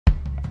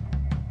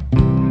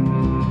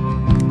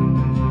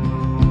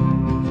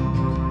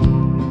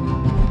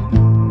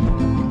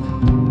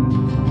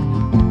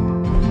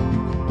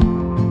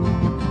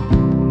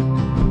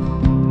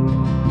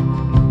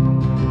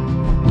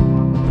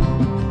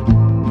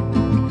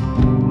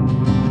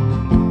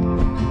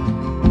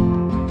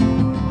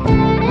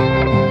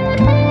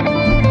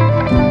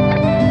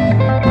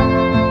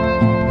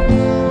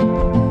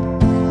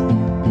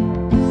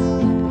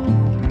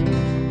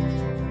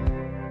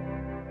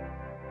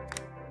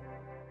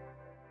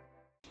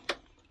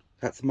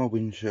That's my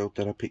windshield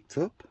that I picked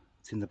up.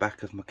 It's in the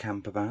back of my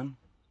camper van.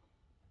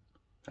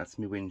 That's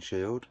my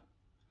windshield.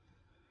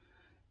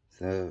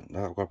 So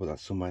now I've got to put that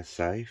somewhere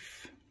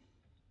safe.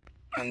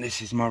 And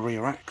this is my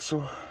rear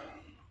axle.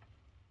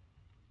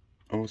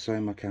 Also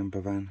in my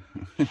camper van.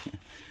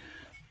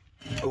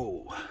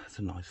 Oh, that's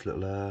a nice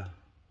little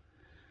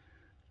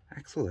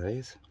axle there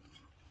is.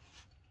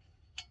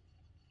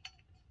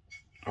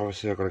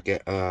 Obviously I've got to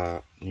get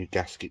new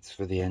gaskets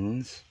for the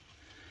ends.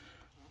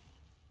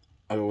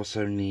 I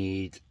also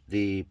need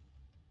the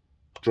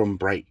drum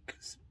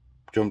brakes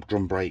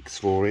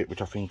for it,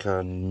 which I think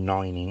are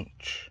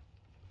 9-inch.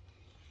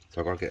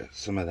 So I've got to get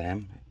some of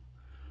them.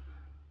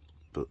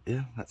 But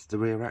yeah, that's the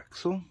rear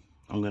axle.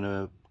 I'm going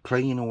to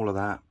clean all of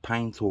that,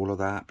 paint all of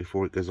that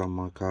before it goes on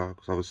my car.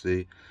 Because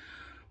obviously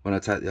when I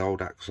take the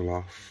old axle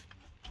off,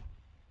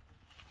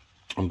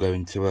 I'm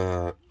going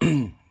to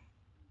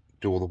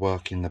do all the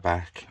work in the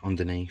back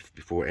underneath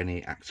before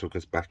any axle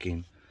goes back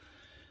in.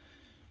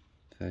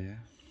 So yeah.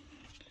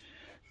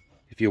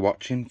 If you're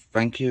watching,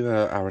 thank you,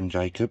 Aaron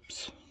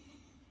Jacobs.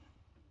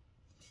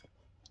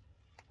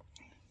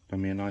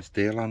 Done me a nice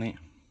deal on it.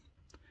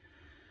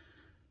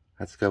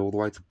 Had to go all the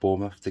way to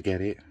Bournemouth to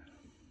get it.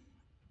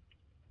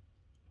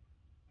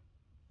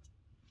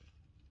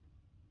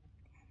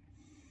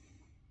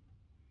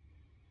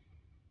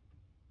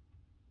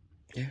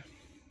 Yeah.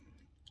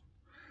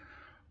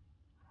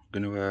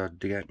 I'm going to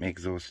dig out my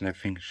exhaust and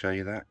everything and show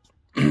you that.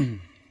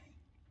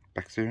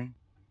 Back soon.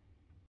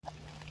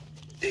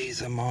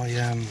 These are my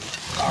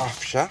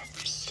half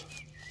shafts.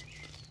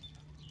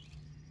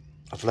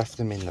 I've left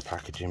them in the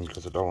packaging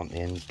because I don't want the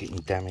ends getting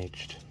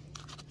damaged.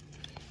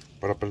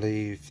 But I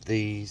believe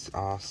these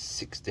are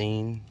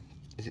 16,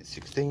 is it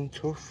 16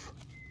 tough?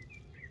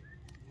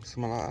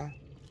 Something like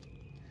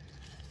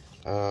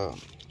that.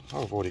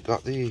 I've already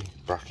got the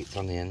brackets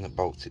on the end that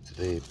bolts it to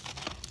the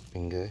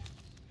finger,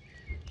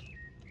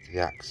 to the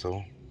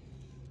axle.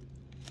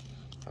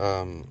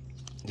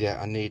 Yeah,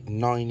 I need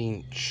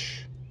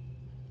 9-inch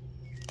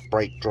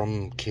brake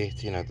drum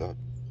kit, you know, the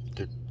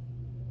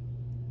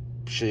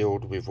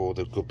shield with all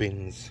the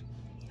gubbins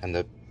and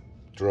the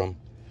drum.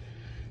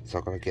 So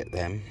I've got to get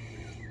them.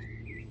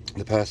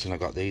 The person I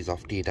got these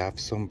off did have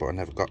some, but I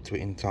never got to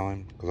it in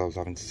time because I was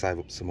having to save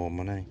up some more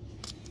money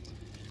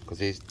because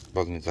these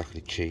wasn't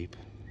exactly cheap.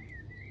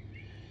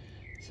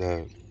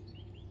 So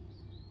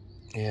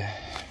yeah,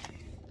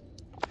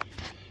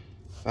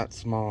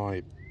 that's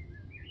my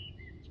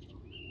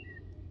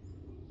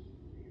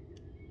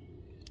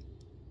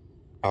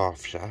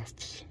half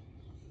shafts.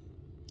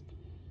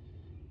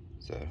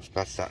 So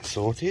that's that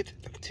sorted.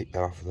 I can tick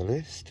that off of the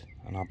list,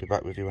 and I'll be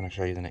back with you when I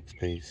show you the next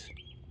piece.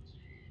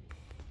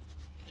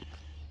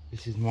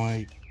 This is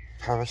my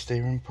power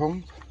steering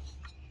pump.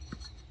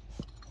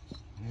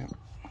 Yep,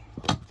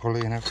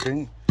 pulley and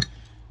everything.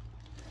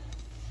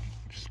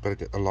 Just got to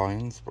get the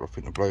lines, but I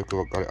think the bloke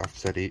who got it off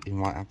said he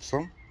might have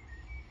some.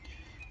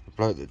 The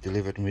bloke that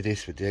delivered me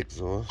this with the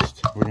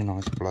exhaust, really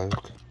nice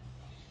bloke.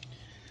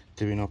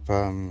 Doing up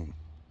a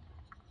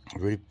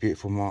really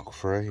beautiful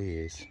Mk4 he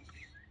is.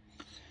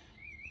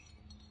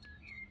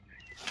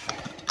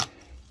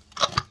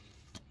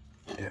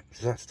 Yeah,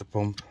 so that's the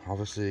pump.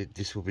 Obviously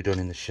this will be done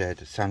in the shed,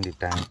 sanded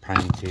down,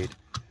 painted,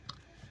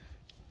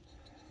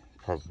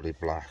 probably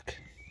black.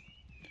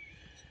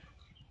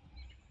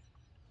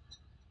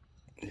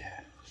 Yeah,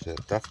 so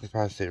that's my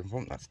power steering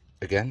pump. That's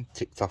again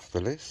ticked off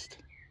the list.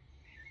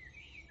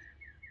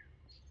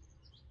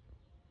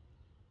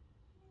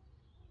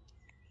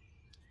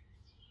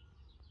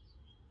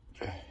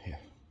 Yeah,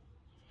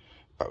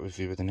 back with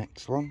you with the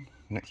next one,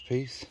 next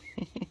piece.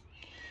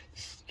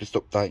 Just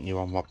updating you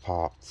on my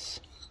parts.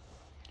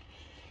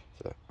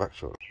 So back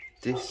short.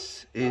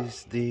 This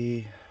is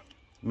the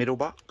middle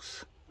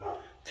box,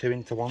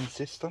 2-into-1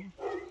 system.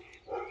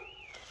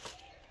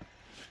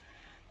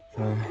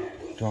 So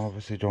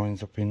obviously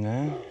joins up in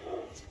there.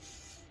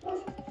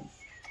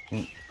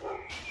 And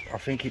I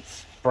think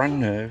it's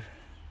brand new.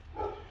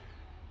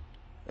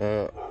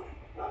 I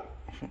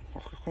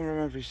can't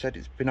remember if he said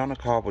it's been on a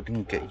car but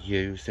didn't get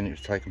used and it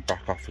was taken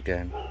back off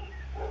again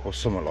or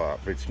something like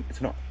that, but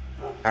it's not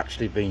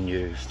actually being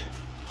used.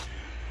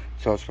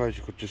 So I suppose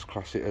you could just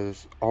class it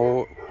as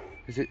old,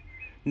 is it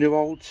new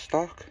old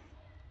stock?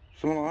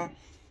 Something like that.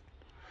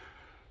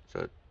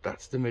 So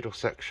that's the middle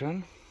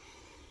section.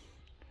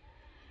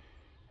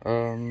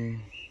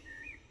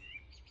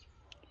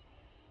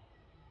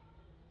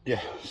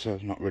 Yeah, so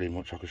not really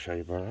much I could show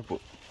you about that, but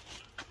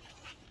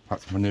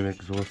that's my new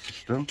exhaust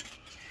system.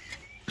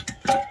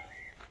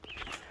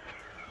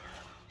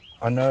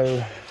 I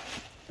know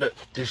that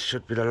this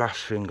should be the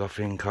last thing I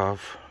think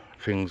of,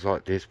 things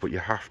like this, but you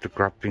have to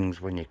grab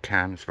things when you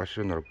can,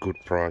 especially when they're a good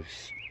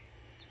price.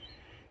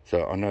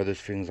 So I know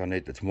there's things I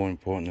need that's more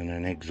important than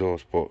an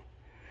exhaust, but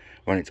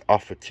when it's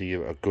offered to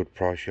you at a good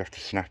price, you have to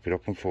snap it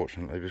up,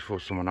 unfortunately, before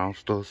someone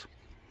else does.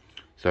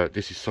 So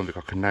this is something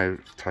I can now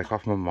take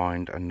off my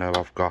mind and know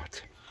I've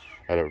got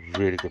at a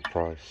really good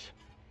price.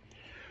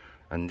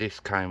 And this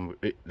came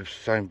with the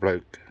same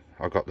bloke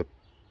I got the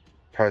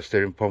power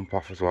steering pump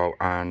off as well,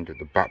 and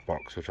the back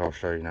box, which I'll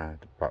show you now.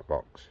 The back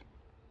box.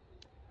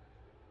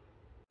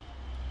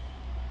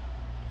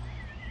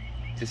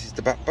 This is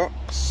the back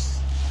box.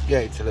 Yeah,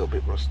 it's a little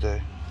bit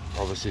rusty,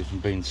 obviously from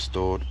being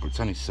stored, but it's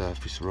only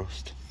surface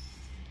rust,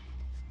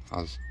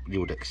 as you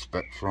would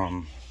expect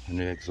from a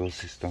new exhaust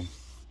system.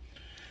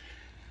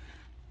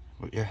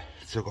 But yeah,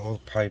 it's got all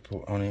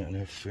paper on it and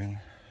everything.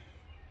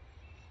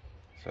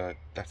 So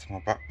that's my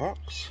back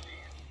box.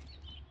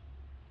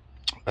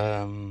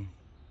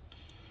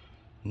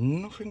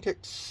 Nothing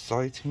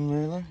exciting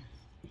really.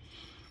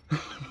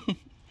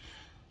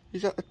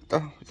 Is that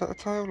a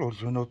tail, or is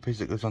there another piece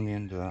that goes on the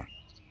end of that?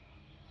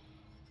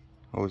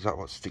 Or is that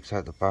what sticks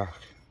out the back?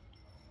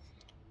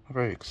 Not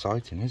very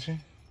exciting, is it?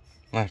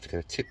 I have to get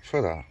a tip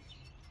for that.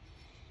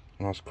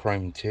 A nice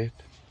chrome tip.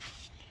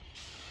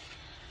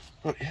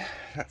 But yeah,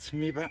 that's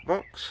me back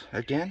box.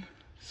 Again,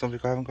 something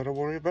I haven't got to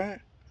worry about.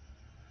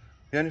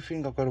 The only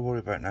thing I've got to worry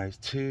about now is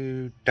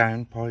 2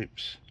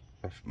 downpipes.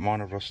 Mine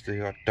are rusty.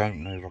 I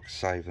don't know if I can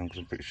save them, because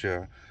I'm pretty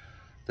sure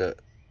that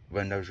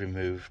when those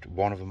removed,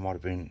 one of them might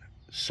have been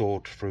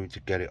sawed through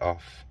to get it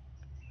off.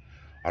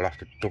 I'll have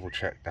to double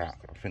check that.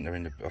 I think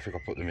I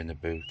put them in the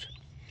boot.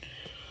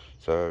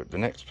 So the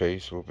next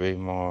piece will be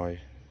my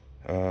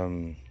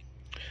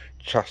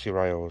chassis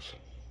rails.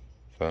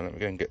 So let me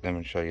go and get them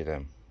and show you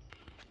them.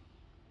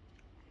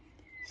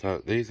 So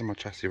these are my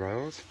chassis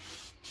rails.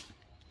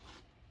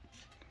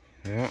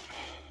 Yeah,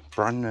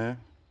 brand new.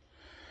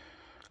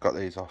 Got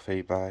these off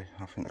eBay.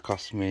 I think they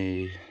cost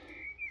me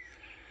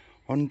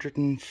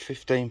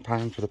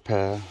 £115 for the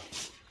pair.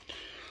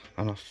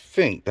 And I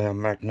think they're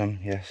Magnum,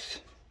 yes.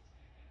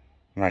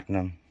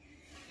 Magnum.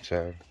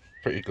 So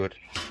pretty good.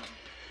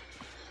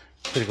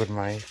 Pretty good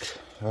make.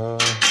 So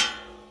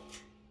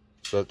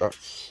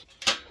that's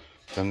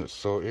them that's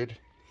sorted.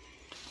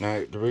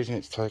 Now the reason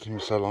it's taking me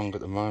so long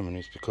at the moment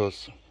is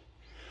because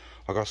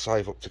I got to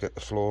save up to get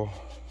the floor,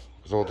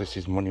 because all this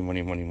is money,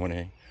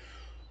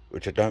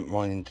 which I don't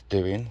mind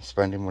doing,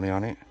 spending money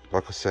on it.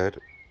 Like I said,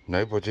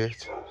 no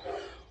budget,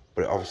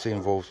 but it obviously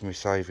involves me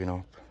saving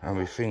up, and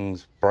with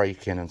things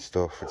breaking and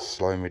stuff, it's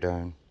slowing me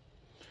down.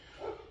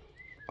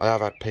 I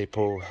have had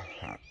people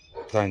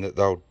saying that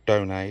they'll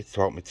donate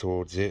to help me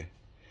towards it.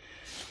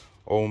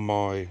 All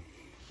my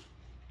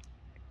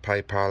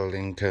PayPal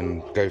link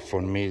and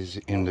GoFundMe is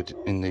in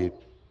the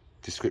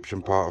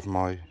description part of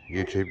my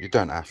YouTube. You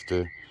don't have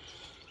to.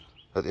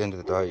 At the end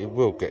of the day, it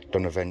will get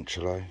done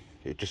eventually.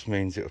 It just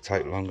means it'll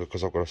take longer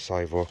because I've got to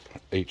save up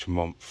each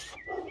month,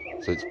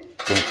 so it's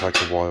going to take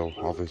a while,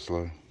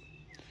 obviously.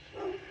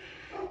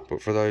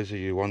 But for those of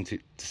you who want to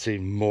see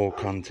more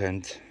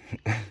content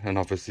and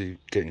obviously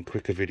getting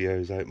quicker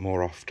videos out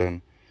more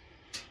often,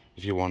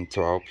 if you want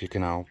to help, you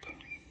can help.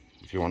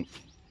 If you want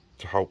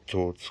to help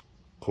towards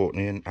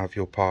Courtney and have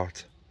your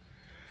part.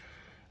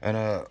 And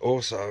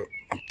also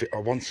I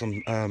want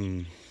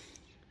some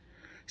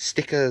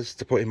stickers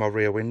to put in my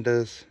rear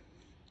windows,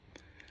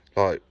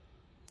 like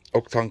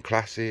Octon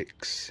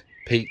Classics,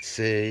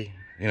 Pizza,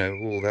 you know,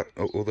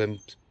 all them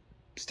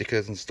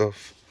stickers and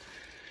stuff,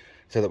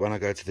 so that when I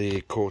go to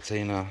the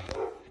Cortina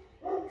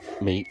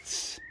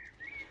meets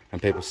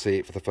and people see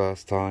it for the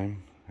first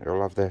time,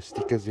 it'll have their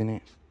stickers in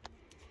it.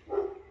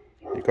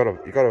 You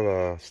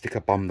gotta sticker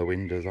bomb the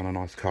windows on a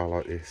nice car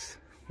like this.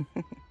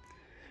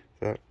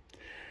 So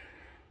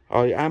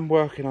I am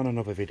working on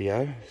another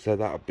video, so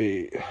that'll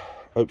be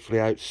hopefully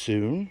out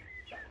soon.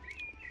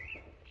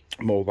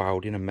 More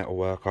welding and metal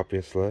work,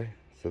 obviously,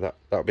 so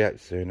that'll be out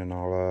soon, and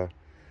I'll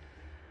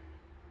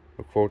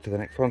look forward to the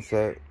next one.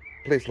 So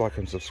please like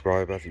and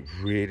subscribe, as it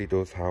really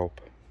does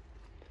help.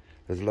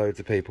 There's loads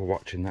of people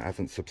watching that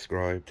hasn't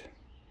subscribed,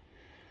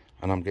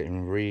 and I'm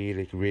getting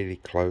really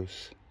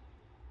close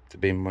to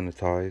being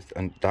monetized,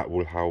 and that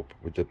will help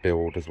with the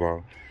build as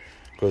well,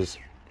 because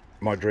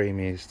my dream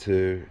is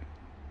to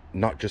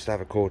not just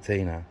have a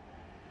Cortina.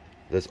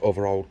 There's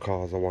other old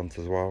cars I want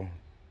as well.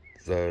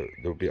 So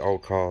there'll be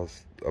old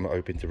cars I'm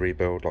hoping to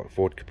rebuild, like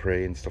Ford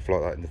Capri and stuff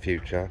like that in the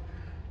future.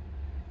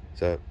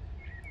 So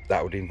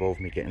that would involve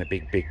me getting a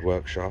big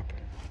workshop.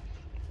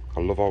 I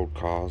love old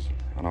cars,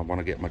 and I want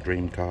to get my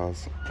dream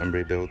cars and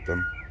rebuild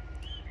them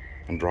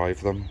and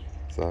drive them.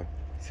 So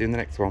see you in the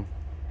next one.